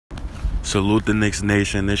Salute the Knicks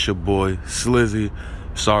Nation. It's your boy Slizzy.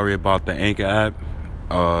 Sorry about the Anchor app.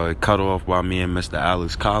 It cut off while me and Mr.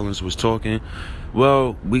 Alex Collins was talking.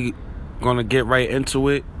 Well, we gonna get right into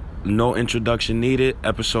it. No introduction needed.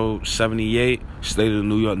 Episode 78, State of the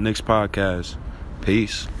New York Knicks podcast.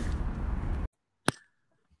 Peace.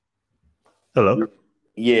 Hello.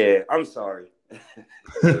 Yeah, I'm sorry.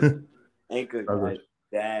 Anchor got a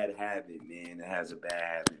bad habit, man. It has a bad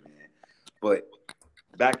habit, man. But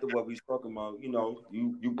back to what we was talking about,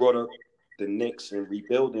 you brought up the Knicks and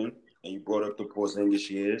rebuilding, and you brought up the Porzingis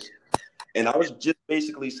years. And I was just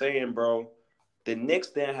basically saying, bro, the Knicks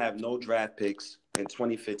didn't have no draft picks in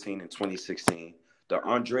 2015 and 2016. The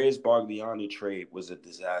Andreas Bargnani trade was a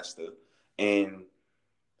disaster. And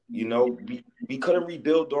we couldn't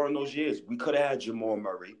rebuild during those years. We could have had Jamal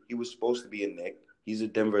Murray. He was supposed to be a Knick. He's a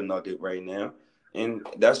Denver Nugget right now. And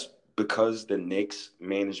that's because the Knicks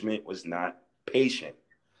management was not patient.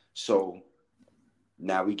 So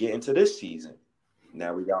now we get into this season.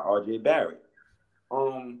 Now we got RJ Barrett.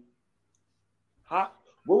 What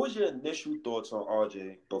was your initial thoughts on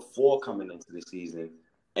RJ before coming into the season?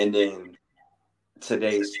 And then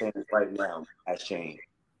today's standard right now has changed.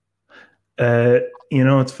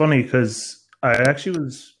 It's funny because I actually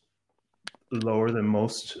was lower than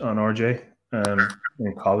most on RJ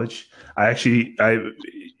in college. I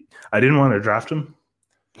didn't want to draft him.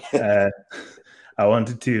 I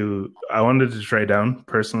wanted to trade down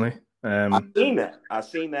personally. I've seen that.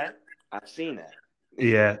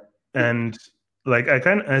 Yeah, and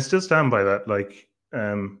I still stand by that.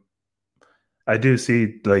 I do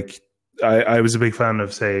see I was a big fan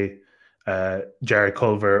of Jarrett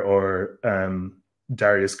Culver or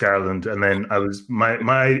Darius Garland, and then I was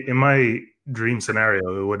in my dream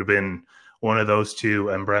scenario it would have been one of those two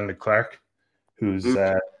and Brandon Clark, who's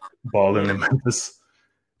balling in Memphis.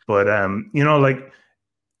 But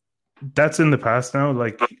that's in the past now.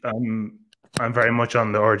 I'm very much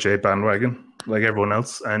on the RJ bandwagon, like everyone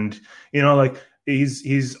else, and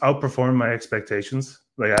he's outperformed my expectations.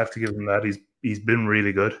 I have to give him that. He's been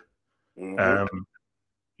really good. Mm-hmm.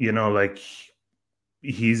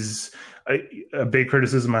 A big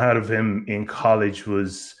criticism I had of him in college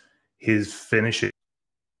was his finishing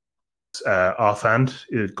offhand,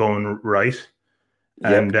 going right.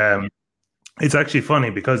 Yep. And it's actually funny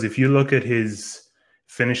because if you look at his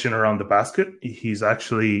finishing around the basket, he's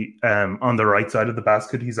actually on the right side of the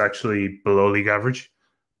basket, he's actually below league average.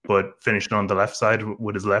 But finishing on the left side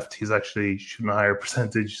with his left, he's actually shooting a higher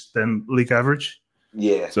percentage than league average.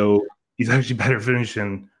 Yeah. So he's actually better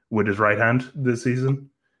finishing with his right hand this season,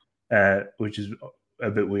 which is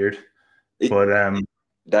a bit weird. But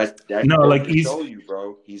that he's show you,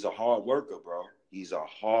 bro. He's a hard worker, bro. He's a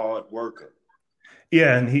hard worker.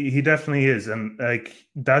 Yeah, and he definitely is, and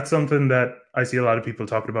that's something that I see a lot of people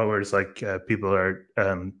talking about, where it's people are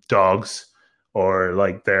dogs, or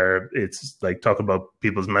it's talking about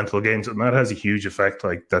people's mental games, and that has a huge effect.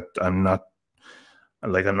 I'm not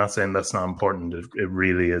saying that's not important. It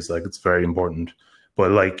really is. It's very important.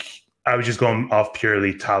 But I was just going off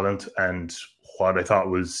purely talent and what I thought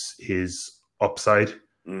was his upside,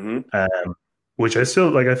 which I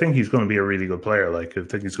still I think he's going to be a really good player. I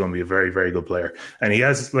think he's going to be a very, very good player, and he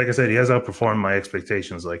has, like I said, he has outperformed my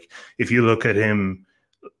expectations. If you look at him,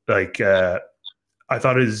 I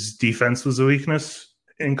thought his defense was a weakness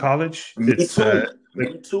in college. Me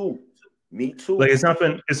too. It's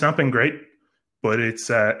not been great, but it's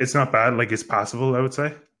not bad. It's passable, I would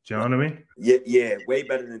say. Do you know what I mean? Yeah, way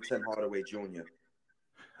better than Tim Hardaway Jr.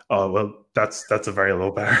 Oh well, that's a very low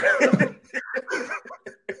bar.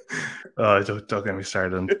 Don't get me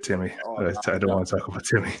started on Timmy. I don't want to talk about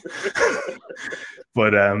Timmy.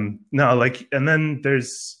 But no, and then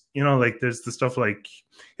there's there's the stuff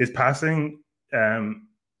his passing. I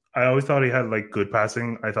always thought he had good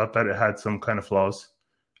passing. I thought that it had some kind of flaws.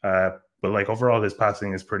 But overall his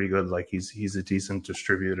passing is pretty good. He's a decent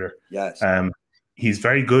distributor. Yes. He's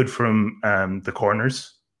very good from the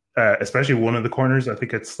corners. Especially one of the corners. I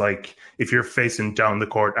think it's if you're facing down the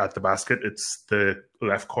court at the basket, it's the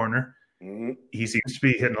left corner. Mm-hmm. He seems to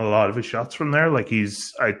be hitting a lot of his shots from there. I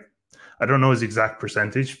don't know his exact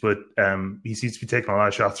percentage, but he seems to be taking a lot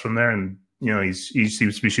of shots from there, and he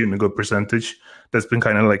seems to be shooting a good percentage. That's been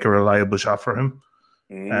kind of a reliable shot for him.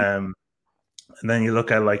 Mm-hmm. And then you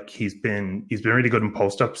look at he's been really good in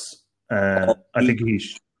post ups. I think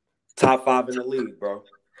he's top 5 in the league, bro.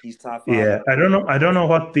 He's top 5. Yeah, I don't know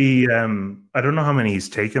what the I don't know how many he's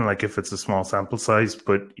taken. If it's a small sample size,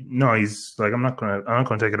 but no, he's I'm not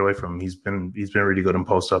gonna take it away from him. He's been really good in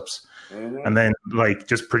post ups, and then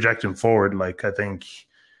just projecting forward, I think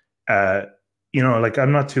like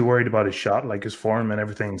I'm not too worried about his shot. Like his form and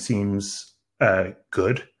everything seems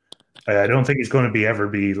good. I don't think he's going to be ever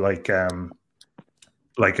be like a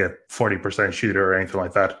 40% shooter or anything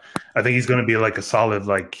like that. I think he's going to be like a solid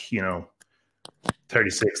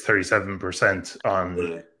 36, 37%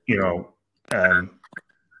 on Yeah, um,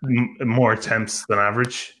 more attempts than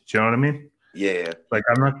average. Do you know what I mean? yeah, Like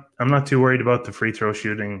I'm not too worried about the free throw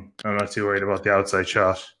shooting. I'm not too worried about the outside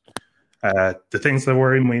shot. The things that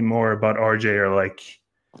worry me more about RJ are like,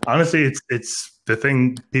 honestly, it's the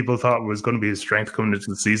thing people thought was going to be his strength coming into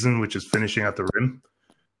the season, which is finishing at the rim.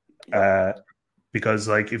 yep. Uh, because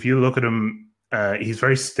like if you look at him, he's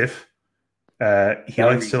very stiff. He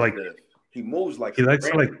likes Very to like stiff. He moves like he a likes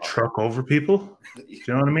to like grandpa. truck over people. Do you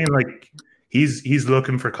know what I mean? Like he's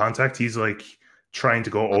looking for contact. He's like trying to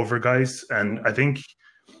go over guys, and I think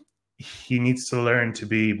he needs to learn to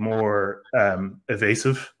be more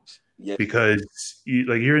evasive Yeah, because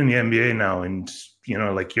you're in the NBA now, and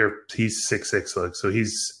like he's 6'6", like so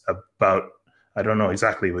he's about I don't know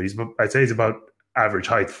exactly, but I'd say he's about average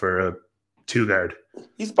height for a two guard.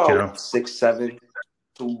 he's You about know, 6'7",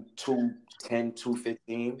 210,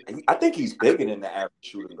 215. And I think he's bigger than the average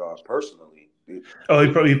shooting guard, personally. oh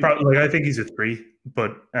he probably like I think he's a three,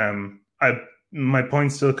 but I my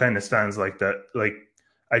point still kind of stands like that. Like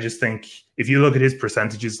I just think if you look at his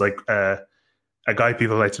percentages, like a guy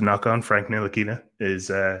people like to knock on, Frank Ntilikina, is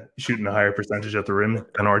shooting a higher percentage at the rim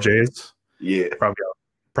than RJ is. Yeah,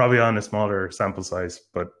 Probably on a smaller sample size,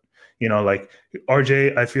 but like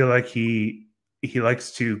RJ, I feel like he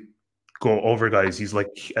likes to go over guys. He's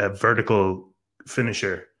like a vertical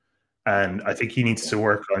finisher, and I think he needs to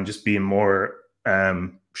work on just being more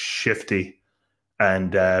shifty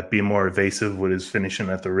and being more evasive with his finishing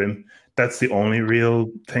at the rim. That's the only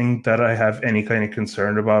real thing that I have any kind of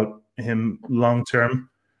concern about him long term.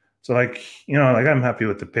 So like I'm happy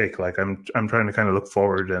with the pick. Like I'm trying to kind of look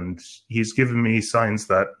forward, and he's given me signs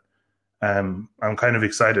that I'm kind of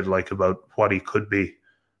excited like about what he could be.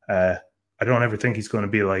 Uh, I don't ever think he's going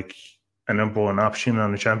to be like a number one option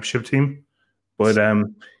on a championship team, but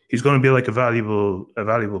he's going to be like a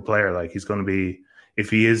valuable player. Like he's going to be if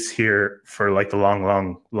he is here for like the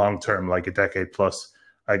long term, like a decade plus.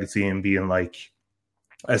 I could see him being like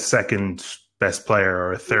a second best player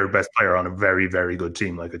or a third best player on a very, very good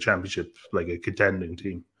team, like a championship, like a contending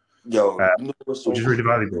team, yo, you know what's which so is really crazy?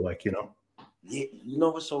 valuable. Yeah, you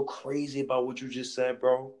know what's so crazy about what you just said,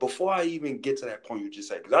 bro? Before I even get to that point you just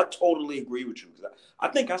said, because I totally agree with you. Because I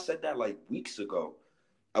think I said that like weeks ago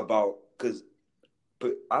about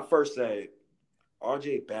but I first said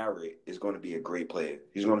RJ Barrett is going to be a great player.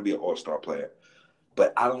 He's going to be an all-star player.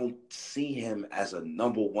 But I don't see him as a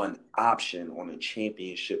number one option on a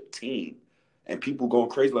championship team. And people going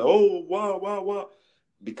crazy like, oh, wow.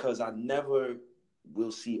 Because I never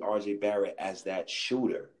will see RJ Barrett as that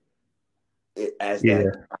shooter. As that,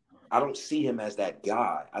 Yeah, I don't see him as that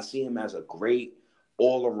guy. I see him as a great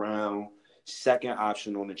all-around second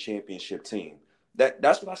option on the championship team.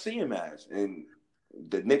 That's what I see him as. And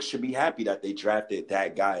the Knicks should be happy that they drafted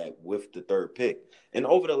that guy with the third pick. And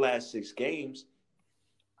over the last 6 games,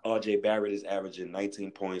 RJ Barrett is averaging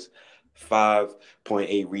 19 points,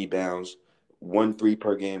 5.8 rebounds, 1 3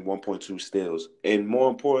 per game, 1.2 steals. And more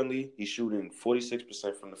importantly, he's shooting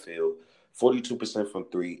 46% from the field, 42% from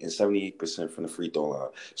three, and 78% from the free throw line.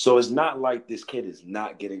 So it's not like this kid is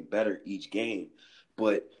not getting better each game,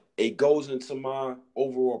 but it goes into my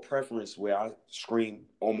overall preference where I scream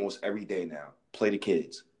almost every day now, play the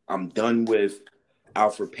kids. I'm done with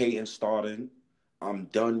Alfred Payton starting. I'm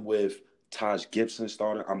done with Taj Gibson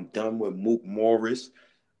starting. I'm done with Mook Morris.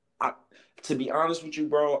 To be honest with you,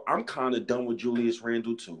 bro, I'm kind of done with Julius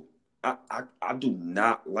Randle too. I do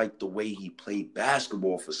not like the way he played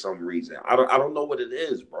basketball for some reason. I don't know what it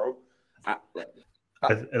is, bro. I, like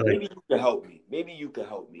maybe you can help me. Maybe you can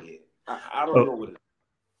help me here. I don't know what it is.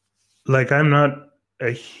 like I'm not a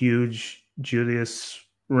huge Julius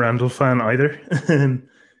Randle fan either.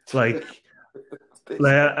 like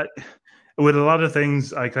like with a lot of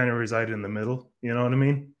things, I kind of reside in the middle. You know what I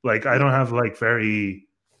mean? Like I don't have like very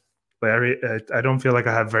I don't feel like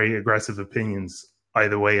I have very aggressive opinions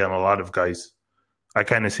either way on a lot of guys. I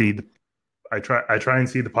kind of see I try and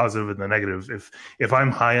see the positive and the negative. If I'm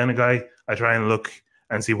high on a guy, I try and look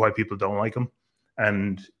and see why people don't like him,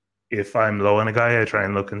 and if I'm low on a guy, I try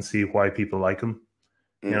and look and see why people like him.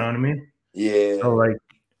 You know what I mean? So Yeah. like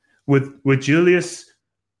with Julius,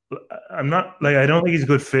 I'm not like I don't think he's a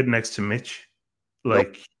good fit next to Mitch. Nope.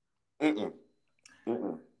 Like Mm-mm.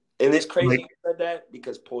 Mm-mm. And it's crazy like you said that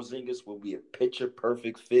because Porzingis will be a picture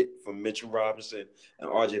perfect fit for Mitchell Robinson and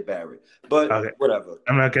RJ Barrett. But okay, whatever.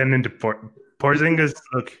 I'm not getting into Porzingis.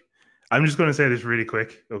 Look, I'm just going to say this really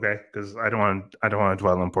quick, okay? Because I don't want to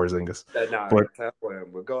dwell on Porzingis. Nah, But tap for him,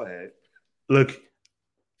 but go ahead. look,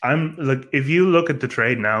 if you look at the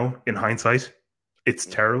trade now in hindsight, it's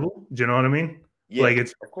terrible. Do you know what I mean? Yeah, Like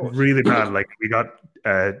it's of course. really bad. Like we got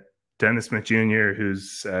Dennis Smith Jr.,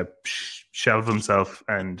 who's shelved himself,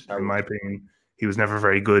 and in my opinion, he was never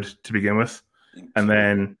very good to begin with. And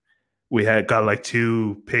then we had got like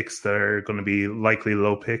 2 picks that are going to be likely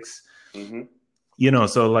low picks. Mm-hmm. You know,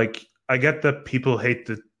 so like I get that people hate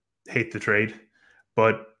the trade,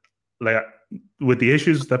 but like with the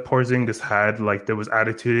issues that Porzingis had, like there was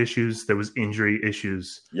attitude issues, there was injury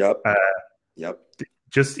issues. Yep. Yep.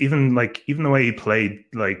 Just even the way he played,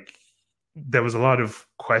 like there was a lot of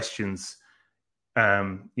questions.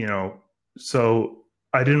 You know, so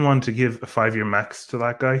I didn't want to give a 5-year max to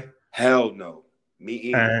that guy. Hell no. Me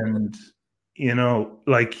either. And you know,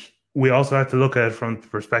 like we also have to look at it from the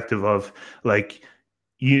perspective of like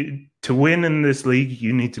you to win in this league,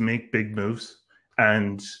 you need to make big moves.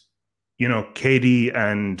 And you know, KD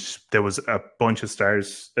and there was a bunch of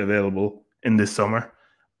stars available in this summer.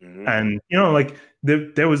 Mm-hmm. And you know, like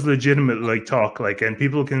there was legitimate like talk, like, and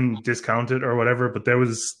people can discount it or whatever, but there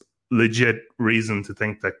was legit reason to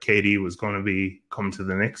think that KD was going to come to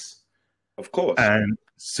the Knicks. Of course. And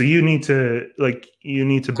so you need to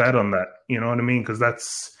bet on that. You know what I mean? Because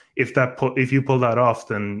that's if you pull that off,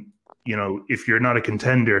 then you know if you're not a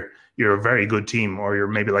contender, you're a very good team, or you're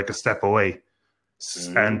maybe like a step away.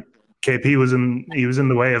 Mm-hmm. And KP was in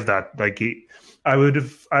the way of that. Like I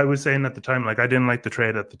was saying at the time, like I didn't like the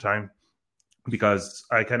trade at the time because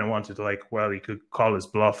I kind of wanted to like, well, he could call his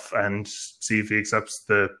bluff and see if he accepts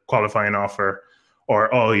the qualifying offer,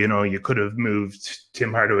 or oh, you know, you could have moved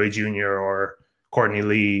Tim Hardaway Jr. or Courtney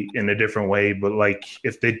Lee in a different way. But like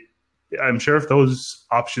I'm sure if those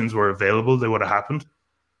options were available, they would have happened.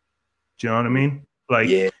 Do you know what I mean? Like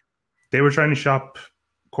they were trying to shop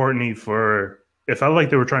Courtney it felt like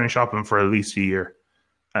they were trying to shop him for at least a year.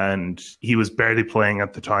 And he was barely playing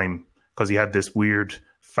at the time because he had this weird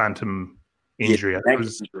phantom injury. Neck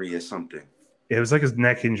injury or something. It was like his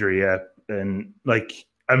neck injury, yeah. And like,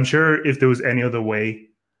 I'm sure if there was any other way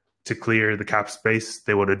to clear the cap space,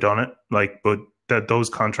 they would have done it. Like, but those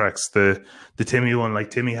contracts, the Timmy one, like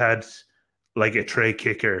Timmy had like a tray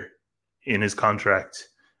kicker in his contract,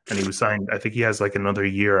 and he was signed. I think he has like another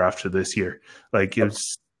year after this year. Like it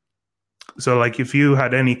was. So like, if you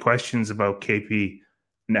had any questions about KP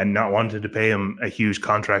and not wanted to pay him a huge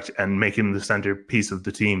contract and make him the centerpiece of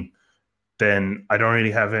the team, then I don't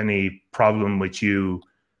really have any problem with you,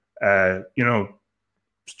 you know,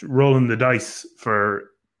 rolling the dice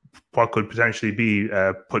for what could potentially be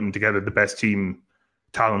putting together the best team,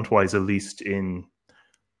 talent-wise, at least in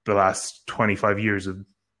the last 25 years of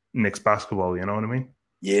Knicks basketball. You know what I mean?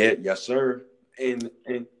 Yeah, yes, sir. And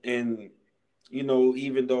you know,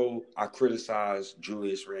 even though I criticize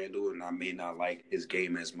Julius Randle and I may not like his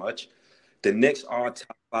game as much, the Knicks are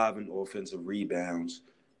top 5 in offensive rebounds,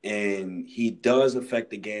 and he does affect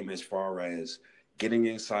the game as far as getting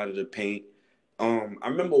inside of the paint. I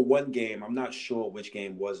remember one game, I'm not sure which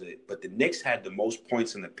game was it, but the Knicks had the most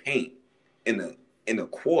points in the paint in a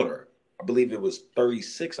quarter. I believe it was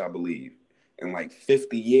 36, in like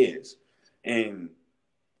 50 years. And,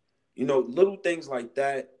 you know, little things like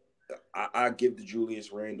that, I give to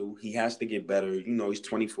Julius Randle. He has to get better. You know, he's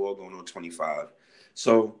 24 going on 25.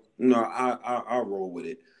 So, you know, I'll roll with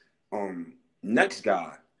it. Next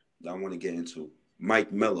guy that I want to get into,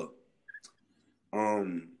 Mike Miller.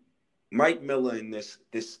 Mike Miller and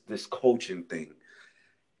this coaching thing.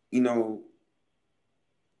 You know,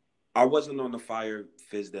 I wasn't on the Fire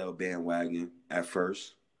Fizdale bandwagon at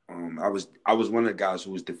first. I was one of the guys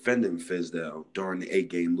who was defending Fizdale during the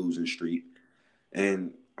 8-game losing streak.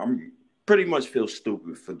 And I'm pretty much feel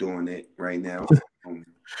stupid for doing it right now.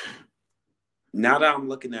 Now that I'm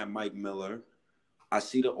looking at Mike Miller, I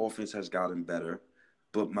see the offense has gotten better.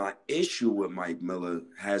 But my issue with Mike Miller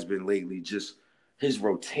has been lately just his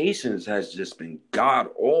rotations has just been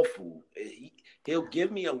god-awful. He'll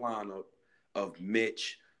give me a lineup of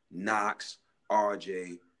Mitch, Knox,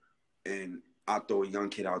 RJ, and I'll throw a young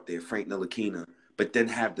kid out there, Frank Ntilikina, but then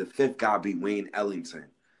have the 5th guy be Wayne Ellington.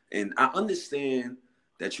 And I understand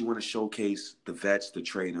that you want to showcase the vets to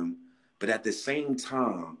trade them, but at the same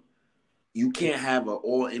time, you can't have an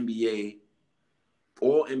all-NBA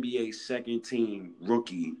second team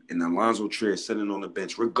rookie and Alonzo Trier sitting on the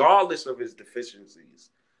bench, regardless of his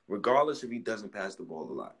deficiencies, regardless if he doesn't pass the ball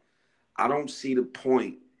a lot. I don't see the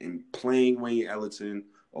point in playing Wayne Ellington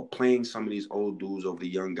or playing some of these old dudes over the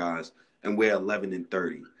young guys and we're 11 and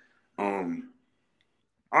 30.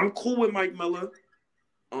 I'm cool with Mike Miller.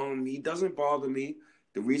 He doesn't bother me.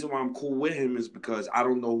 The reason why I'm cool with him is because I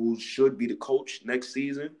don't know who should be the coach next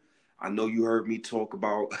season. I know you heard me talk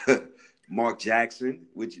about Mark Jackson,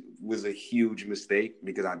 which was a huge mistake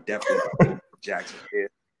because I definitely don't know Mark Jackson here.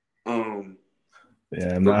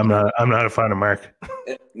 Yeah, I'm not a fan of Mark.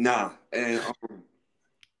 Nah, and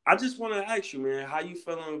I just want to ask you, man, how you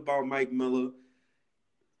feeling about Mike Miller?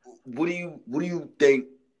 What do you think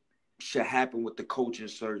should happen with the coaching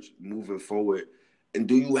search moving forward? And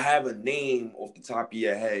do you have a name off the top of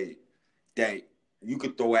your head that you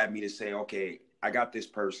could throw at me to say, okay, I got this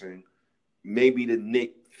person. Maybe the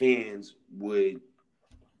Knicks fans would,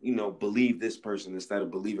 believe this person instead of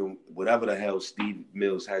believing whatever the hell Steve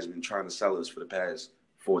Mills has been trying to sell us for the past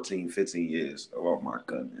 14, 15 years. Oh, my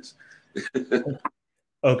goodness.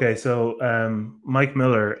 Okay, so Mike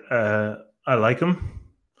Miller, I like him.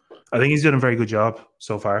 I think he's done a very good job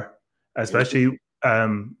so far, especially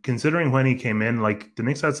considering when he came in. Like, the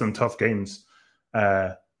Knicks had some tough games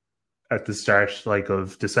at the start, like,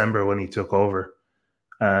 of December when he took over,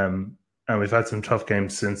 and we've had some tough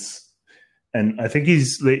games since. And I think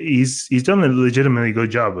he's done a legitimately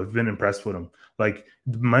good job. I've been impressed with him. Like,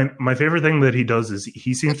 my favorite thing that he does is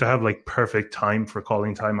he seems to have like perfect time for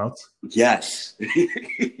calling timeouts. Yes,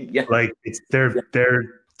 yeah. Like, they're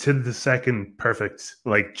to the second perfect.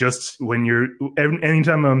 Like, just when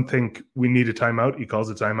anytime I think we need a timeout, he calls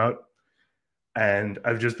a timeout, and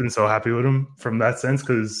I've just been so happy with him from that sense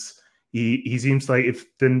because he seems like if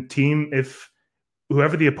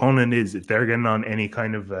whoever the opponent is, if they're getting on any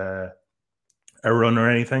kind of a run or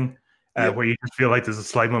anything, where you just feel like there's a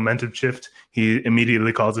slight momentum shift, he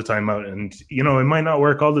immediately calls a timeout. And, it might not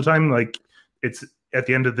work all the time. Like, it's at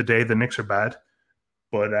the end of the day, the Knicks are bad,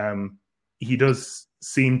 but he does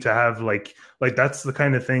seem to have like that's the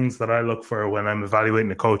kind of things that I look for when I'm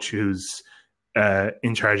evaluating a coach who's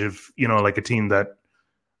in charge of, like a team that,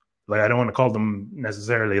 like, I don't want to call them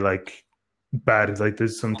necessarily like bad. Like,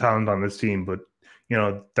 there's some talent on this team, but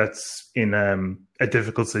that's in a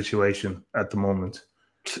difficult situation at the moment.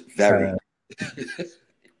 Very.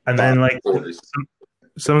 And then, like,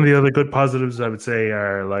 some of the other good positives I would say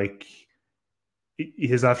are, like,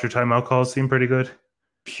 his after timeout calls seem pretty good.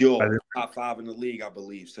 Pure top 5 in the league, I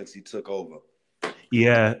believe, since he took over.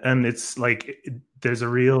 Yeah, and it's like there's a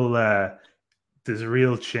real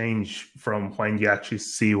change from when you actually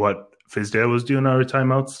see what Fizdale was doing out of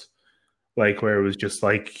timeouts, like where it was just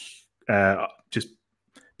like just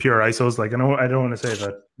pure ISOs. Like, I don't want to say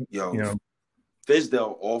that.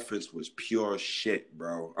 Fizdale offense was pure shit,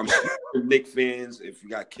 bro. I'm sorry, Knicks fans. If you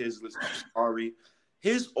got kids listening, I'm sorry.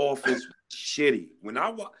 His offense was shitty. When I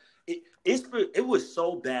watched it was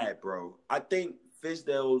so bad, bro. I think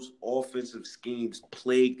Fizdale's offensive schemes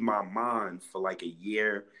plagued my mind for like a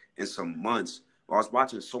year and some months. I was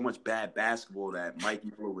watching so much bad basketball that Mike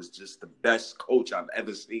Miller was just the best coach I've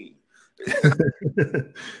ever seen.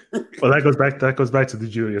 Well, that goes back to the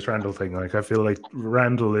Julius Randle thing. Like, I feel like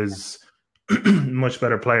Randle is much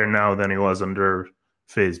better player now than he was under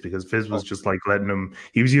Fizz, because Fizz was just like letting him.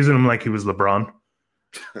 He was using him like he was LeBron,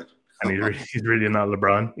 and he's really not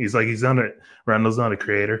LeBron. Randle's not a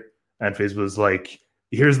creator, and Fizz was like,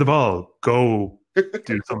 "Here's the ball, go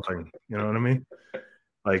do something." You know what I mean?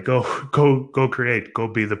 Like, go create, go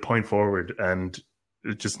be the point forward, and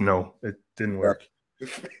it didn't work.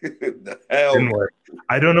 The hell didn't work.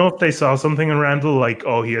 I don't know if they saw something in Randle, like,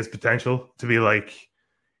 oh, he has potential to be like,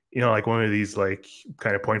 like one of these like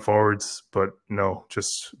kind of point forwards, but no,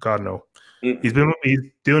 just God no. Mm-hmm. He's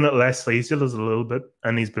doing it less. Like, he still does it a little bit,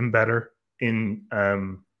 and he's been better in. I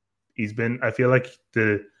feel like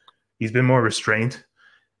he's been more restrained,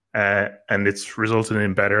 and it's resulted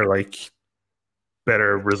in better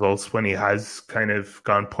results when he has kind of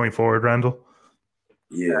gone point forward, Randle.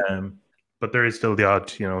 Yeah. But there is still the odd,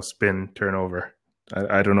 spin turnover.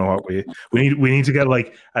 I don't know what we need to get,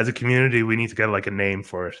 like, as a community, we need to get like a name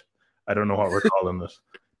for it. I don't know what we're calling it.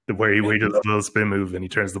 Where he does a little spin move and he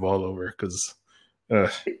turns the ball over, because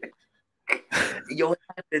it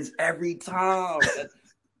happens every time.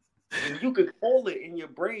 You could call it in your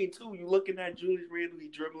brain too. You looking at Julius Randle, he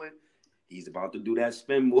dribbling. He's about to do that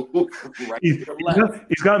spin move right to the left.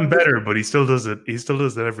 He's gotten better, but he still does it. He still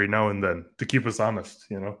does it every now and then to keep us honest.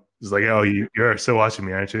 He's like, "Oh, you're still watching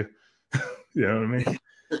me, aren't you?" You know what I mean?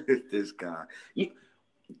 This guy.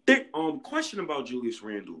 Question about Julius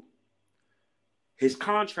Randle. His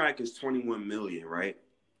contract is $21 million, right?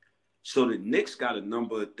 So the Knicks got a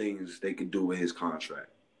number of things they can do with his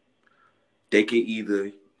contract. They can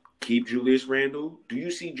either keep Julius Randle. Do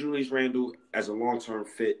you see Julius Randle as a long-term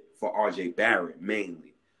fit for RJ Barrett,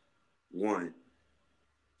 mainly? One.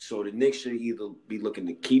 So the Knicks should either be looking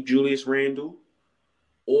to keep Julius Randle,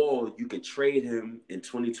 or you could trade him in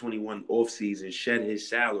 2021 offseason, shed his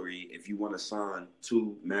salary if you want to sign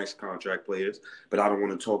 2 max contract players. But I don't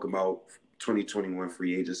want to talk about 2021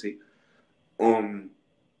 free agency. Or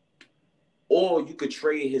you could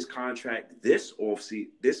trade his contract this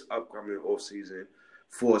upcoming offseason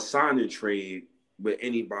for a signing trade with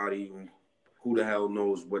anybody. Who the hell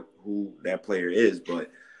knows who that player is? But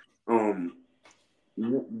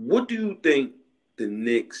what do you think the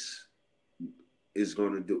Knicks is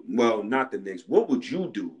going to do? Well, not the Knicks. What would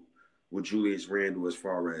you do with Julius Randle as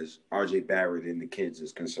far as RJ Barrett and the kids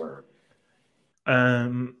is concerned?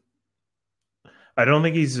 I don't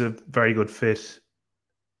think he's a very good fit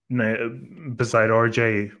beside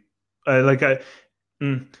RJ. I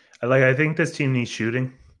think this team needs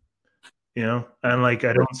shooting, and I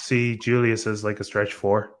don't see Julius as like a stretch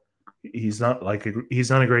 4. He's not he's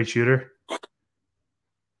not a great shooter.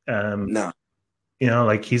 No.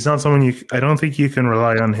 He's not someone I don't think you can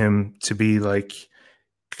rely on him to be like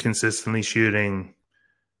consistently shooting,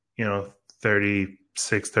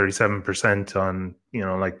 36-37% on,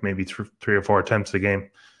 maybe 3 or 4 attempts a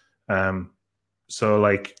game. So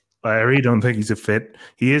I really don't think he's a fit.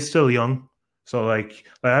 He is still young. So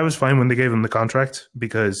I was fine when they gave him the contract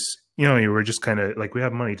because, you were just kind of we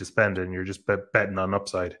have money to spend and you're just betting on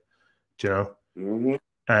upside, Mm-hmm.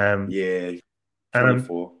 Yeah. And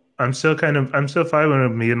I'm still fine with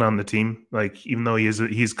him being on the team. Even though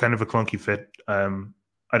he's kind of a clunky fit, I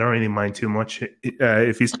don't really mind too much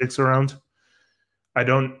if he sticks around. I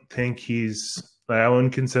don't think I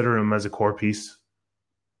wouldn't consider him as a core piece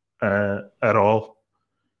at all.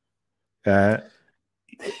 Other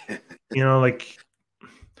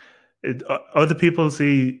people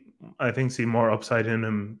see more upside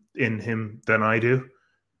in him than I do.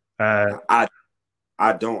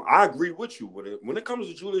 I don't. I agree with you. When it comes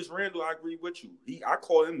to Julius Randle, I agree with you. I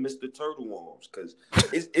call him Mr. Turtle Arms because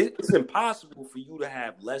it's impossible for you to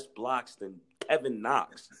have less blocks than Kevin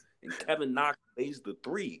Knox. And Kevin Knox plays the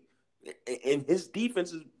 3. And his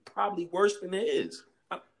defense is probably worse than his.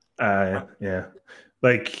 Yeah.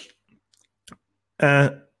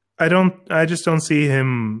 I just don't see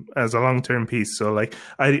him as a long-term piece. So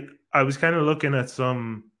I was kind of looking at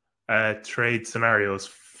some trade scenarios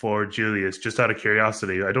for Julius just out of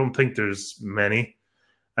curiosity. I don't think there's many,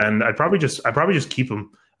 and I'd probably just keep him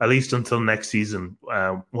at least until next season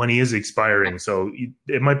when he is expiring. So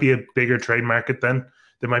it might be a bigger trade market then.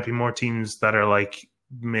 There might be more teams that are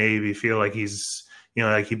maybe feel like he's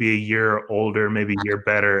he'd be a year older, maybe a year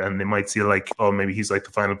better, and they might see maybe he's the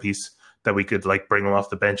final piece that we could bring him off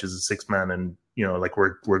the bench as a 6-man, and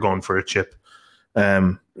we're going for a chip.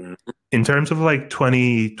 In terms of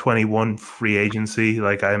 2021 free agency,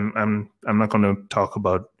 I'm not going to talk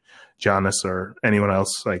about Giannis or anyone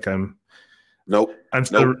else. Nope. I'm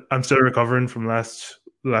still recovering from last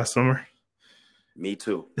summer. Me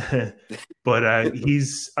too. But I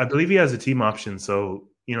believe he has a team option, so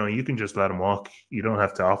you can just let him walk. You don't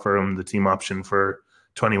have to offer him the team option for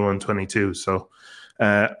 21, 22. So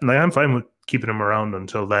I'm fine with keeping him around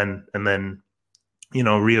until then, and then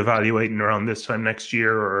reevaluating around this time next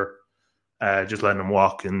year, or just letting him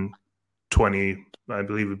walk in I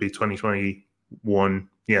believe it would be 2021.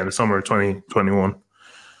 Yeah, the summer of 2021.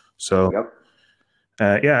 So. Yep.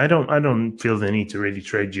 I don't feel the need to really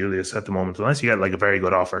trade Julius at the moment, unless you get a very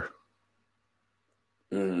good offer,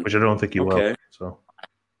 which I don't think you will. So,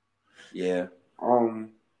 yeah. And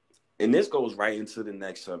this goes right into the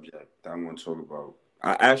next subject that I want to talk about.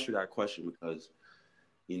 I asked you that question because,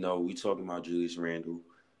 we talking about Julius Randle,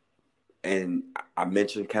 and I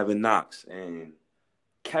mentioned Kevin Knox, and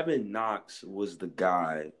Kevin Knox was the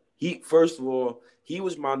guy. First of all, he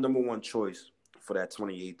was my number 1 choice for that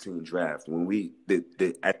 2018 draft. When we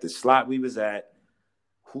at the slot we was at,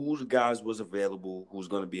 whose guys was available, who's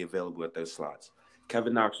going to be available at those slots.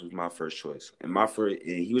 Kevin Knox was my first choice, and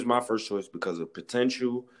he was my first choice because of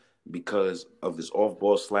potential, because of his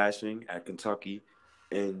off-ball slashing at Kentucky,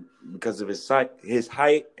 and because of his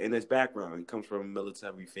height and his background. He comes from a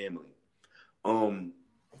military family.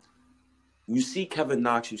 You see Kevin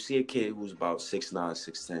Knox, you see a kid who's about 6'9",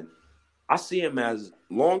 6'10". I see him as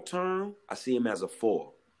long-term, I see him as a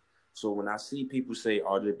 4. So when I see people say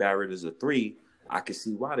RJ Barrett is a 3, I can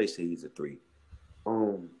see why they say he's a 3.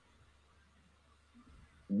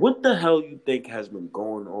 What the hell you think has been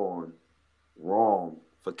going on wrong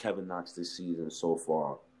for Kevin Knox this season so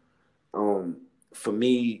far? For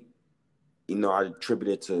me, I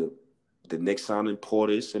attribute it to the Knicks signing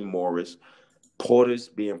Portis and Morris. Portis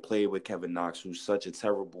being played with Kevin Knox, who's such a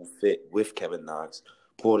terrible fit with Kevin Knox.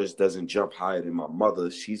 Portis doesn't jump higher than my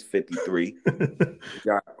mother. She's 53.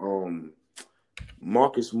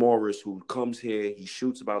 Marcus Morris, who comes here, he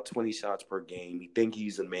shoots about 20 shots per game. He think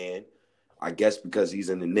he's a man. I guess because he's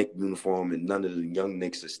in the Knicks uniform and none of the young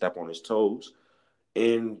Knicks step on his toes.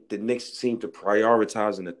 And the Knicks seem to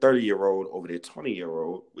prioritize the 30-year-old over their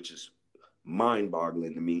 20-year-old, which is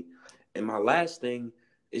mind-boggling to me. And my last thing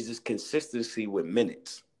is just consistency with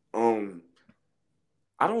minutes.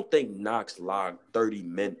 I don't think Knox logged 30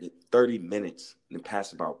 minutes in the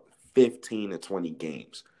past about 15 to 20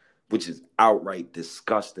 games, which is outright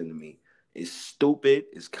disgusting to me. It's stupid.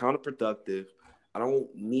 It's counterproductive. I don't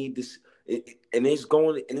need this.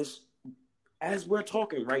 It's as we're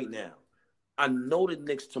talking right now. I know the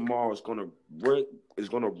Knicks tomorrow is gonna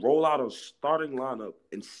roll out a starting lineup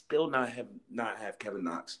and still not have Kevin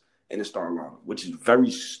Knox in the starting lineup, which is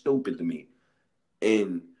very stupid to me.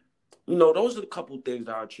 And those are the couple things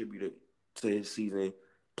that I attributed to his season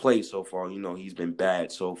play so far. He's been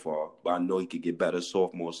bad so far, but I know he could get better.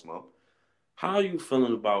 Sophomore slump. How are you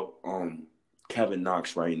feeling about Kevin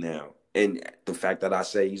Knox right now, and the fact that I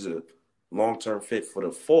say he's a long-term fit for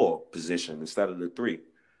the 4 position instead of the 3?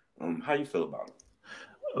 How you feel about it?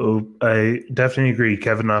 Oh, I definitely agree.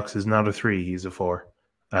 Kevin Knox is not a 3; he's a 4.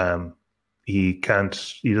 He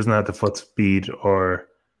doesn't have the foot speed or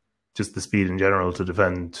just the speed in general to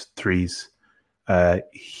defend threes.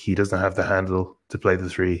 He doesn't have the handle to play the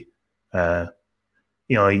 3. I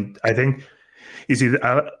think you see,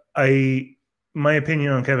 my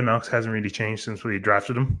opinion on Kevin Knox hasn't really changed since we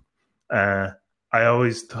drafted him. I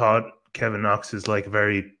always thought Kevin Knox is like a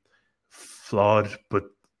very flawed but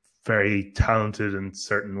very talented in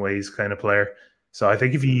certain ways kind of player. So I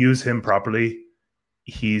think if you use him properly,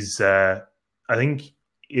 he's an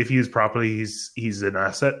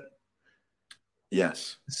asset.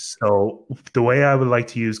 Yes. So the way I would like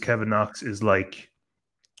to use Kevin Knox is like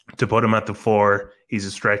to put him at the 4. He's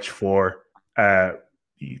a stretch 4.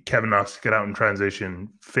 Kevin Knox get out in transition,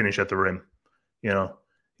 finish at the rim.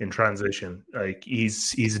 In transition, like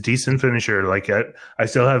he's a decent finisher. Like I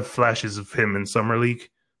still have flashes of him in summer league.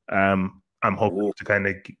 I'm hoping to kind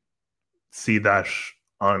of see that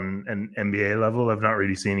on an NBA level. I've not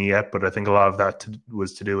really seen it yet, but I think a lot of that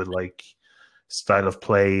was to do with like style of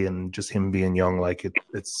play and just him being young. Like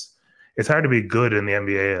it's hard to be good in the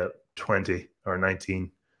NBA at 20 or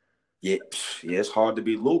 19. Yeah, it's hard to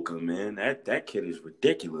be Luka, man. That kid is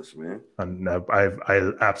ridiculous, man. And I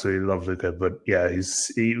absolutely love Luka, but yeah,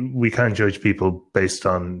 we can't judge people based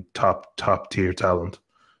on top tier talent.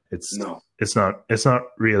 It's not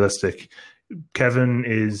realistic. Kevin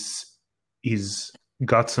he's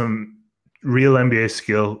got some real NBA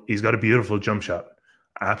skill. He's got a beautiful jump shot.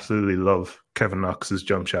 I absolutely love Kevin Knox's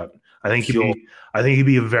jump shot. I think he'd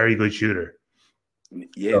be a very good shooter.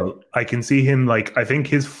 Yeah, so I can see him like. I think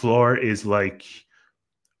his floor is like,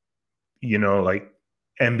 like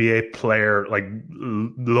NBA player, like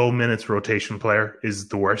low minutes rotation player is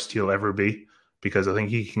the worst he'll ever be, because I think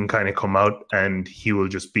he can kind of come out and he will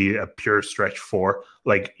just be a pure stretch 4,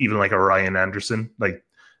 like even like a Ryan Anderson. Like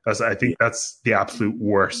I think that's the absolute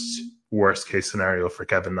worst case scenario for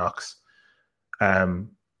Kevin Knox.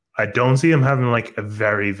 I don't see him having like a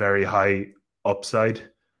very, very high upside,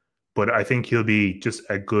 but I think he'll be just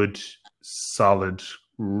a good, solid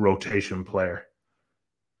rotation player.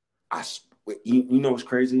 You know what's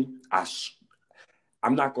crazy?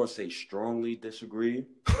 I'm not going to say strongly disagree,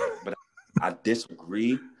 but I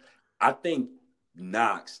disagree. I think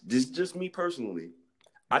Knox, this is just me personally,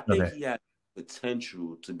 I think he has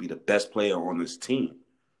potential to be the best player on this team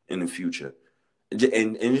in the future.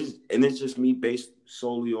 And it's just me based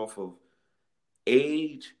solely off of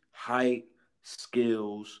age, height,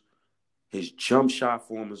 skills. His jump shot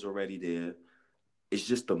form is already there. It's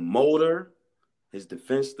just the motor, his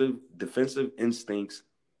defensive instincts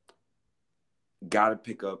got to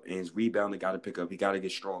pick up, and his rebounding got to pick up. He got to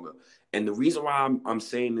get stronger. And the reason why I'm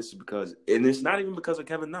saying this is because, and it's not even because of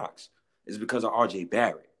Kevin Knox, it's because of R.J.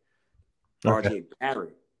 Barrett. Okay. R.J.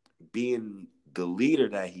 Barrett being the leader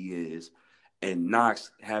that he is, and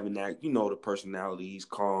Knox having that, the personality. He's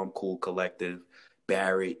calm, cool, collective.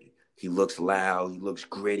 Barrett, he looks loud. He looks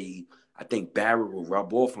gritty. I think Barrett will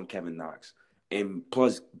rub off on Kevin Knox. And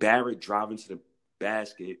plus, Barrett driving to the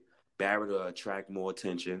basket, Barrett will attract more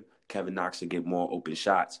attention. Kevin Knox will get more open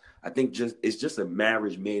shots. I think it's just a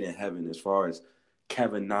marriage made in heaven as far as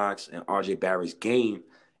Kevin Knox and R.J. Barrett's game.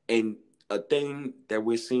 And a thing that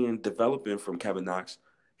we're seeing developing from Kevin Knox,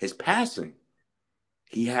 his passing.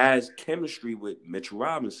 He has chemistry with Mitchell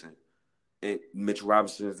Robinson. And Mitchell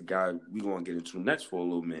Robinson is the guy we're going to get into next for a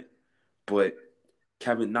little bit. But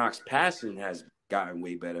Kevin Knox passing has gotten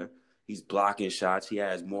way better. He's blocking shots. He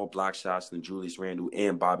has more block shots than Julius Randle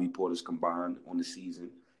and Bobby Portis combined on the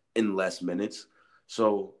season in less minutes.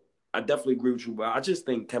 So I definitely agree with you, but I just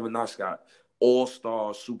think Kevin Knox got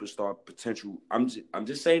all-star, superstar potential. I'm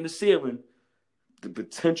just saying the ceiling, the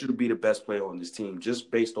potential to be the best player on this team, just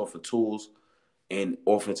based off of tools and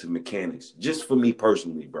offensive mechanics. Just for me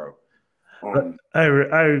personally, bro. I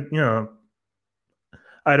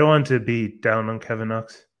don't want to be down on Kevin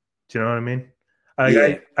Knox. Do you know what I mean?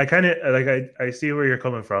 Yeah. I kind of like I see where you're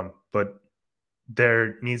coming from, but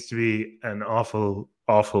there needs to be an awful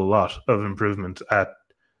lot of improvement at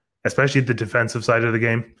especially the defensive side of the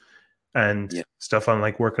game and stuff on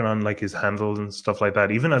like working on like his handles and stuff like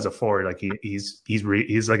that. Even as a forward, like he's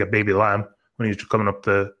like a baby lamb when he's coming up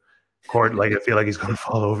the court. Like I feel like he's going to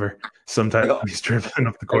fall over sometimes when he's dribbling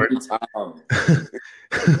up the court.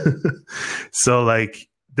 So like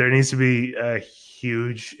there needs to be a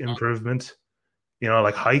huge improvement. You know,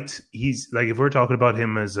 like height. He's like if we're talking about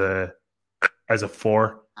him as a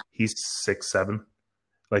 4, he's 6'7".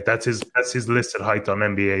 Like that's his listed height on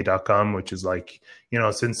NBA.com, which is like, you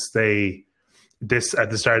know, since this at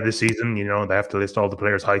the start of the season, you know, they have to list all the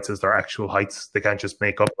players' heights as their actual heights. They can't just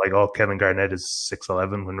make up like, oh, Kevin Garnett is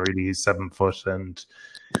 6'11" when really he's 7 foot, and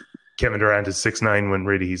Kevin Durant is 6'9" when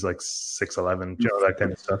really he's like 6'11", you know, that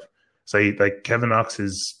kind of stuff. So like Kevin Knox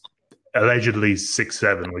is allegedly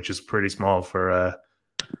 6'7", which is pretty small for a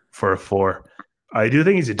 4. I do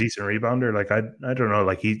think he's a decent rebounder. Like I don't know.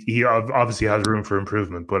 Like he obviously has room for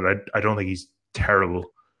improvement, but I don't think he's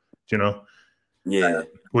terrible. You know. Yeah.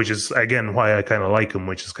 Which is again why I kind of like him.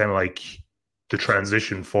 Which is kind of like the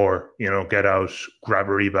transition for, you know, get out, grab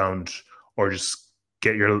a rebound, or just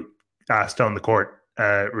get your ass down the court,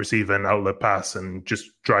 receive an outlet pass, and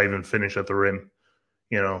just drive and finish at the rim.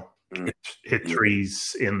 You know, hit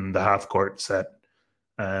threes in the half court set.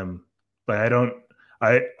 But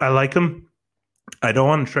I like him. I don't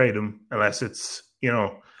want to trade him unless it's, you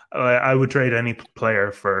know, I would trade any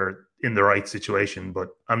player for in the right situation, but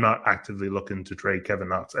I'm not actively looking to trade Kevin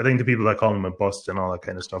Knox. I think the people that call him a bust and all that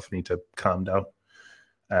kind of stuff need to calm down.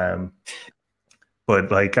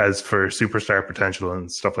 But like as for superstar potential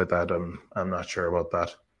and stuff like that, I'm not sure about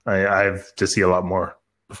that. I have to see a lot more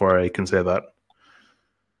before I can say that.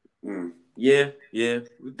 Yeah.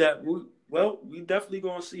 We definitely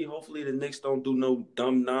gonna see. Hopefully, the Knicks don't do no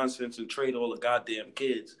dumb nonsense and trade all the goddamn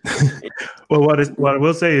kids. Well, what I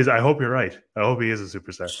will say is, I hope you're right. I hope he is a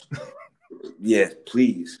superstar. Yeah,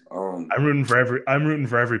 please. I'm rooting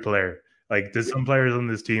for every player. Like, there's some players on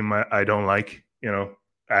this team I don't like, you know.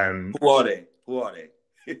 And who are they?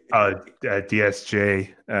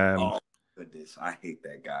 DSJ. Oh goodness, I hate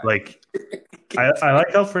that guy. Like, I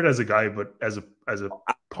like Alfred as a guy, but as a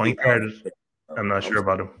point guard, I'm not sure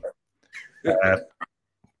about him.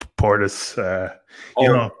 Portis, you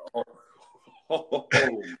know.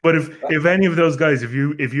 But if any of those guys,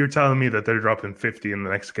 if you're telling me that they're dropping 50 in the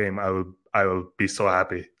next game, I will be so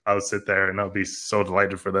happy. I'll sit there and I'll be so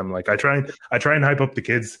delighted for them. Like I try and hype up the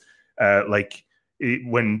kids.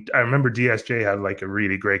 When I remember DSJ had like a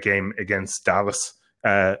really great game against Dallas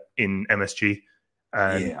in MSG.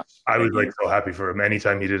 And I was like so happy for him.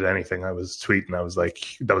 Anytime he did anything, I was tweeting. I was like,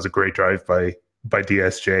 that was a great drive by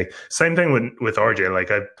DSJ. Same thing with RJ. Like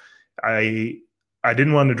I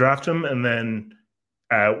didn't want to draft him, and then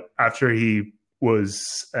after he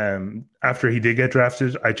did get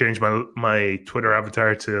drafted, I changed my Twitter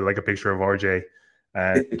avatar to like a picture of RJ.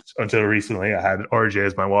 Until recently, I had RJ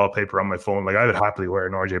as my wallpaper on my phone. Like I would happily wear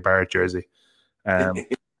an RJ Barrett jersey.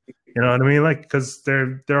 You know what I mean? Like because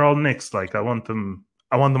they're all Knicks. Like I want them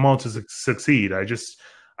all to succeed. I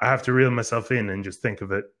have to reel myself in and just think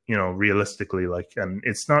of it, you know, realistically. Like, and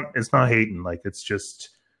it's not hating. Like, it's just,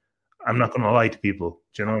 I'm not going to lie to people.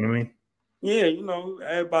 Do you know what I mean? Yeah, you know,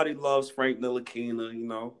 everybody loves Frank Ntilikina. You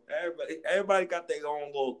know, everybody got their own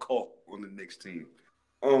little cult on the Knicks team.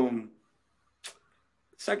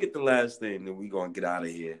 Second to last thing, then we gonna get out of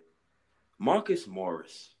here. Marcus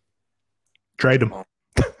Morris. Trade him.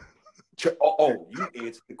 You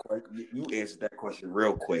answered the question. You answered that question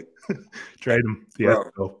real quick. Trade him. Yeah.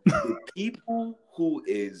 The people who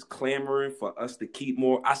is clamoring for us to keep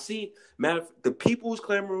more. The people who's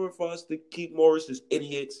clamoring for us to keep Morris is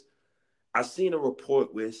idiots. I seen a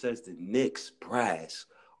report where it says the Knicks brass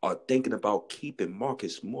are thinking about keeping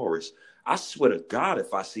Marcus Morris. I swear to God,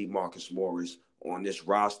 if I see Marcus Morris on this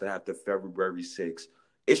roster after February 6th,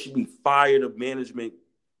 it should be fired of management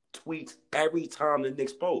tweets every time the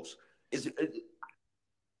Knicks post.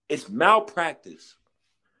 It's malpractice.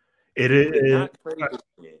 It is.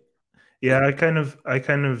 Yeah, I kind of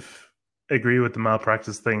agree with the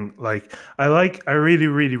malpractice thing. Like, I really,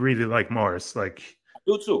 really, really like Morris. Like, I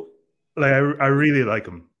do too. Like, I really like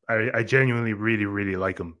him. I genuinely really, really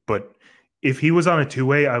like him. But if he was on a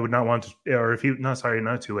two-way, I would not want to, or if he, no, sorry,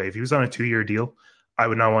 not a two-way. If he was on a 2-year deal, I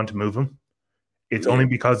would not want to move him. It's only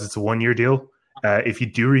because it's a 1-year deal. If you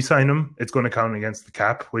do re-sign him, it's going to count against the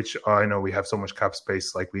cap, which I know we have so much cap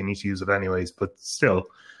space, like we need to use it anyways. But still,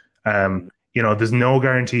 there's no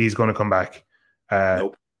guarantee he's going to come back.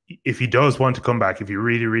 Nope. If he does want to come back, if he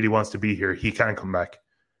really, really wants to be here, he can come back.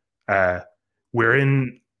 We're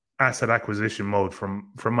in asset acquisition mode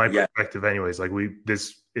from my perspective, anyways. Like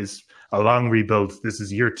this is a long rebuild. This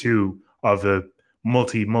is year 2 of a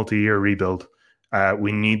multi-year rebuild.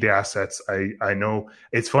 We need the assets. I know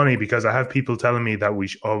it's funny because I have people telling me that we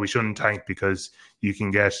shouldn't tank because you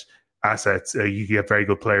can get assets. You can get very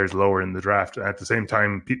good players lower in the draft. And at the same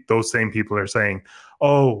time, those same people are saying,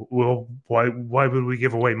 "Oh, well, why would we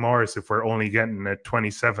give away Morris if we're only getting a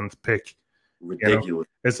 27th pick?" Ridiculous.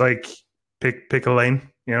 It's like pick a lane.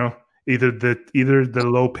 Either the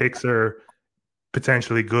low picks are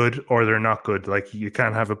potentially good or they're not good. Like you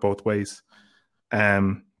can't have it both ways.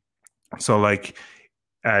 So like,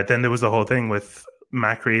 then there was the whole thing with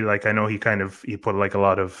Macri. Like I know he put like a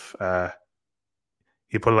lot of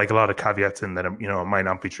caveats in that it might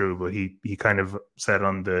not be true, but he kind of said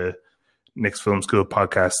on the Knicks Film School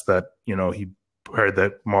podcast that he heard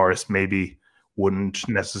that Morris maybe wouldn't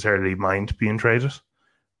necessarily mind being traded.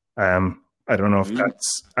 I don't know if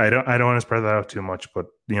that's I don't want to spread that out too much, but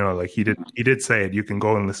like he did say it. You can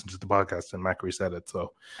go and listen to the podcast, and Macri said it.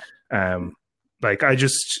 So, like I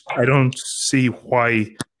don't see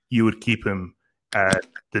why you would keep him.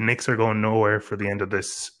 The Knicks are going nowhere for the end of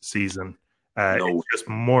this season. It's just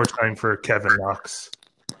more time for Kevin Knox.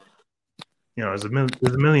 There's a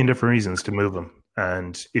million different reasons to move him,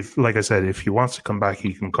 and if, like I said, if he wants to come back,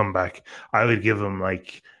 he can come back. I would give him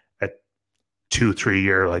like a 2-3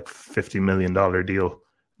 year, like $50 million deal,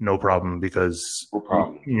 no problem, because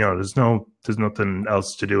there's nothing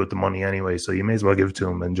else to do with the money anyway. So you may as well give it to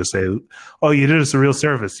him and just say, "Oh, you did us a real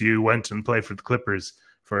service. You went and played for the Clippers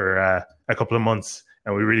for a couple of months,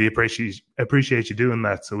 and we really appreciate you doing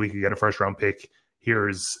that. So we could get a first round pick.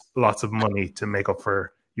 Here's lots of money to make up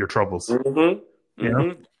for your troubles."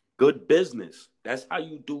 Good business. That's how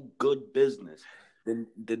you do good business.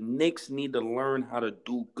 The Knicks need to learn how to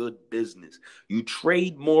do good business. You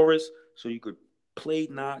trade Morris so you could play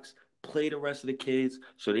Knox, play the rest of the kids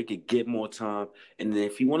so they could get more time. And then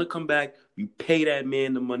if you want to come back, you pay that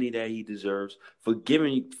man the money that he deserves for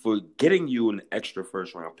getting you an extra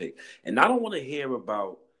first round pick. And I don't want to hear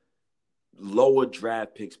about lower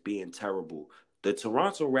draft picks being terrible. The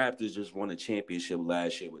Toronto Raptors just won a championship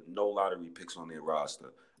last year with no lottery picks on their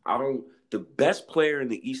roster. The best player in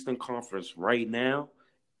the Eastern Conference right now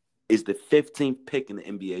is the 15th pick in the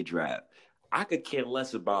NBA draft. I could care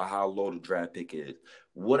less about how low the draft pick is.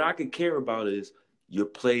 What I could care about is your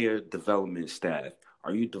player development staff.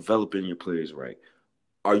 Are you developing your players right?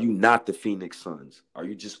 Are you not the Phoenix Suns? Are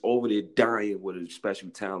you just over there dying with a special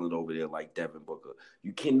talent over there like Devin Booker?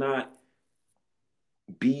 You cannot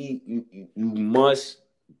you must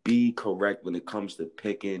be correct when it comes to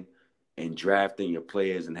picking and drafting your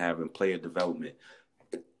players and having player development.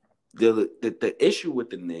 The issue with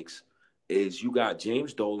the Knicks is you got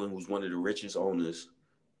James Dolan, who's one of the richest owners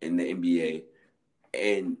in the NBA,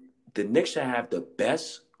 and the Knicks should have the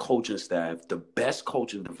best coaching staff, the best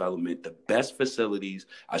coaching development, the best facilities.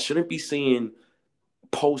 I shouldn't be seeing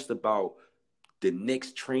posts about the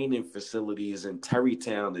Knicks training facilities in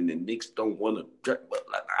Terrytown and the Knicks don't want to.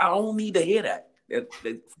 I don't need to hear that.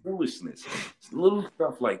 That foolishness. It's little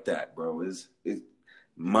stuff like that, bro. It's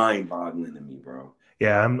mind-boggling to me, bro.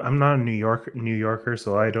 Yeah, I'm not a New Yorker,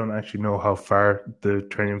 so I don't actually know how far the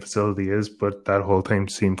training facility is, but that whole thing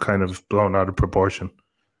seemed kind of blown out of proportion.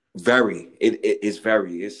 Very. It's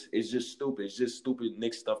very. It's just stupid. It's just stupid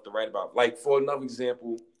Knicks stuff to write about. Like, for another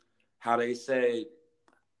example, how they said,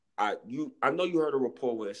 I know you heard a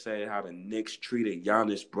report where it said how the Knicks treated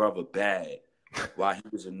Giannis' brother bad while he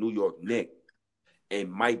was a New York Knick.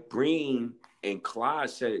 And Mike Breen and Clyde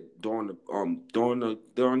said it during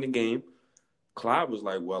the game. Clyde was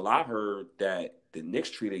like, "Well, I heard that the Knicks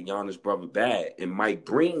treated Giannis' brother bad," and Mike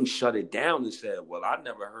Breen shut it down and said, "Well, I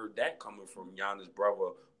never heard that coming from Giannis'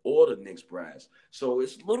 brother or the Knicks brass." So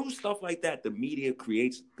it's little stuff like that. The media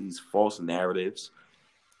creates these false narratives,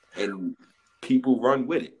 and people run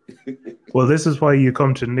with it. Well, this is why you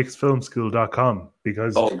come to knicksfilmschool.com,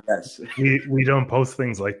 because we don't post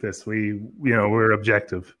things like this. We're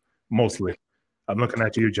objective mostly. I'm looking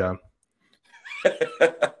at you, John.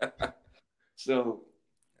 So,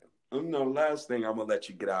 last thing, I'm gonna let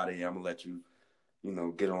you get out of here. I'm gonna let you,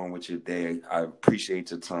 get on with your day. I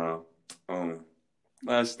appreciate your time.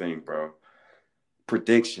 Last thing, bro.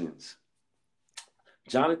 Predictions.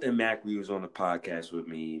 Jonathan Macri was on the podcast with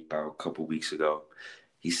me about a couple weeks ago.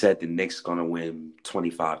 He said the Knicks going to win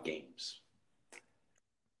 25 games.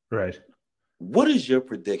 Right. What is your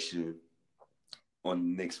prediction on the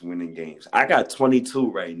Knicks winning games? I got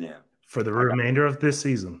 22 right now. For the remainder of this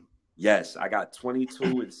season? Yes, I got 22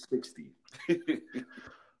 and 60.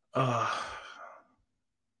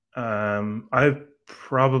 I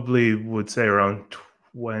probably would say around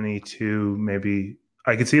 22, maybe.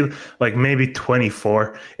 I could see like maybe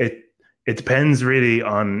 24. It depends really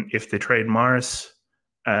on if they trade Morris,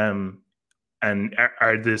 and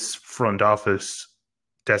are this front office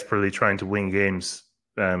desperately trying to win games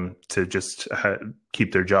to just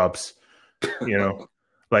keep their jobs, you know.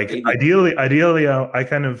 Like ideally, I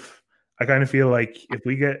kind of feel like if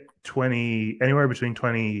we get anywhere between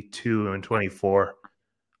 22 and 24,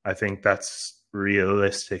 I think that's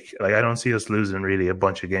realistic. Like I don't see us losing really a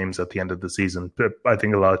bunch of games at the end of the season. But I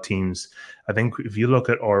think a lot of teams. I think if you look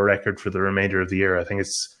at our record for the remainder of the year, I think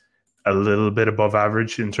it's a little bit above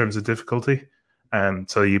average in terms of difficulty.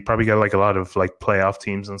 So you probably get like a lot of like playoff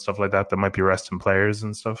teams and stuff like that might be resting players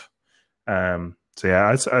and stuff. So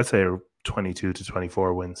yeah, I'd say 22 to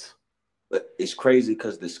 24 wins. But it's crazy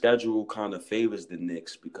because the schedule kind of favors the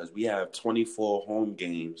Knicks because we have 24 home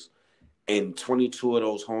games, and 22 of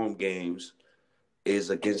those home games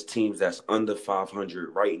is against teams that's under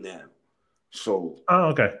 500 right now. So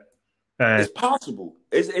okay, it's possible.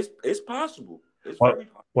 It's possible. It's very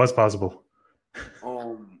possible. What's possible?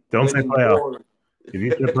 Don't say playoffs. If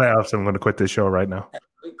you say playoffs, I'm going to quit this show right now.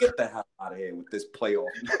 Get the hell out of here with this playoff.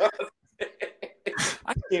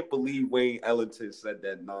 I can't believe Wayne Ellington said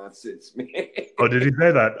that nonsense, man. Oh, did he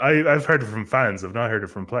say that? I've heard it from fans. I've not heard it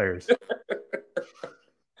from players.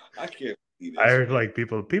 I can't believe I heard like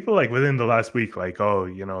people like within the last week, like, oh,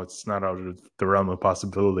 you know, it's not out of the realm of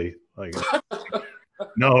possibility. Like,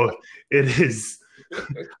 no, it is.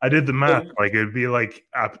 I did the math. Like, it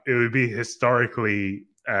would be historically,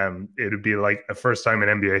 it would be like a first time in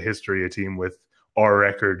NBA history a team with our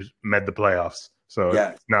record made the playoffs. So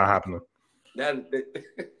it's not happening.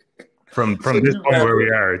 From this point where we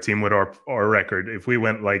are, a team with our record, if we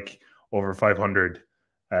went like over 500,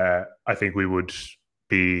 I think we would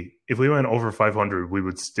be. If we went over 500, we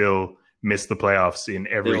would still miss the playoffs in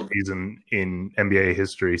every season in NBA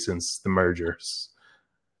history since the mergers.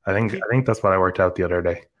 I think that's what I worked out the other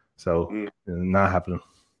day. So not happening.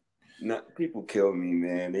 People kill me,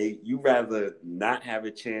 man. You rather not have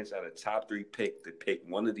a chance at a top 3 pick to pick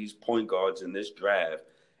one of these point guards in this draft,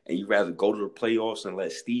 and you rather go to the playoffs and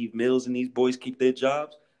let Steve Mills and these boys keep their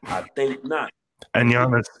jobs? I think not. And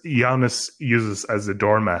Giannis uses as a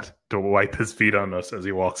doormat to wipe his feet on us as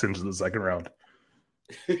he walks into the second round.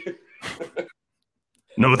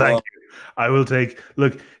 No, thank you. I will take.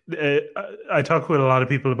 Look, I talk with a lot of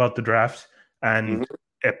people about the draft, and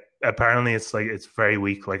apparently it's very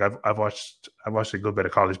weak. Like I've watched a good bit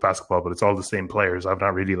of college basketball, but it's all the same players. I've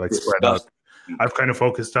not really like spread out. I've kind of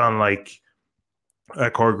focused on like a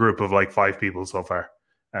core group of like 5 people so far.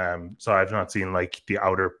 So I've not seen like the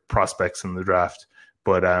outer prospects in the draft,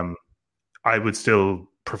 but I would still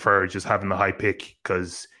prefer just having the high pick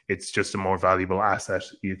because it's just a more valuable asset.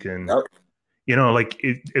 You can, you know, like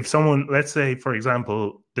if someone, let's say for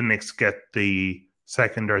example, the Knicks get the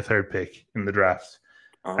 2nd or 3rd pick in the draft,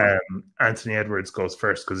 Anthony Edwards goes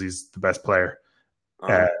first because he's the best player,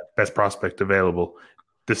 best prospect available.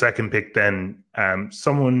 The 2nd pick, then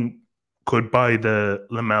someone could buy the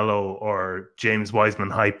LaMelo or James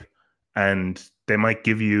Wiseman hype, and they might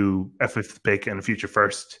give you a 5th pick and a future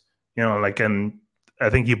first. You know, like, and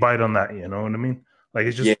I think you buy it on that. You know what I mean? Like,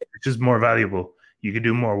 it's just more valuable. You could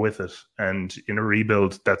do more with it, and in a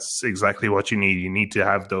rebuild, that's exactly what you need. You need to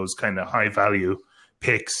have those kind of high value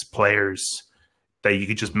picks, players that you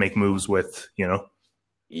could just make moves with. You know?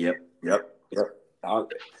 Yep.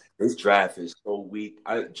 This draft is so weak.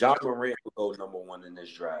 John Morant will go number 1 in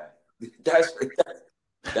this draft.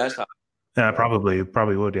 That's how. Yeah, probably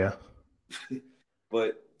would. Yeah.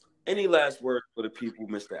 But any last words for the people,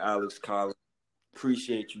 Mr. Alex Collins?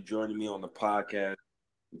 Appreciate you joining me on the podcast.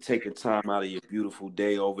 Taking time out of your beautiful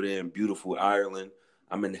day over there in beautiful Ireland.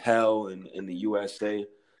 I'm in hell in the USA.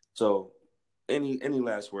 So, any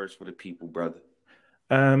last words for the people, brother?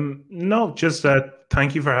 No, just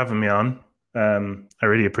thank you for having me on. I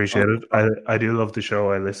really appreciate it. I do love the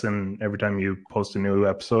show. I listen every time you post a new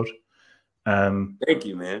episode. Thank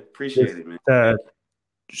you, man. Appreciate it, man.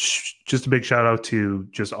 Just a big shout out to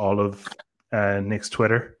just all of Nick's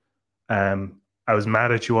Twitter. I was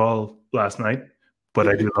mad at you all last night, but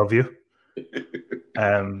I do love you.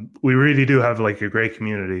 We really do have like a great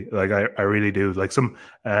community. Like I really do. Like some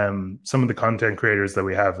of the content creators that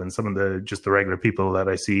we have and some of the regular people that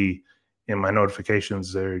I see in my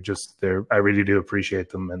notifications, I really do appreciate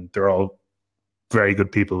them, and they're all very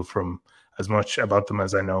good people from as much about them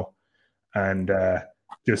as I know. And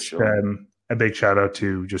just Sure. a big shout out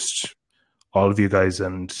to just all of you guys,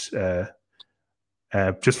 and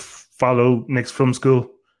just follow Nick's Film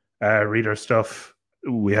School, read our stuff.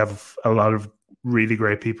 We have a lot of really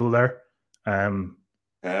great people there.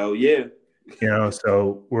 Hell yeah.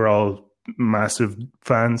 So we're all massive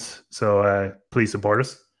fans. So please support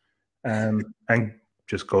us, and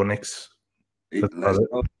just go Knicks. That's Let's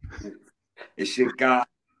about go. It's your guy,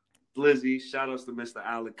 Slizzy. Shout outs to Mr.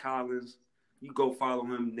 Alec Collins. You go follow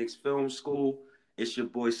him, Knicks Film School. It's your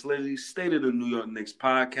boy Slizzy, State of the New York Knicks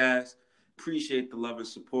podcast. Appreciate the love and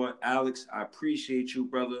support. Alex, I appreciate you,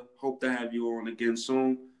 brother. Hope to have you on again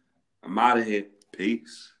soon. I'm out of here.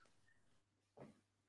 Peace.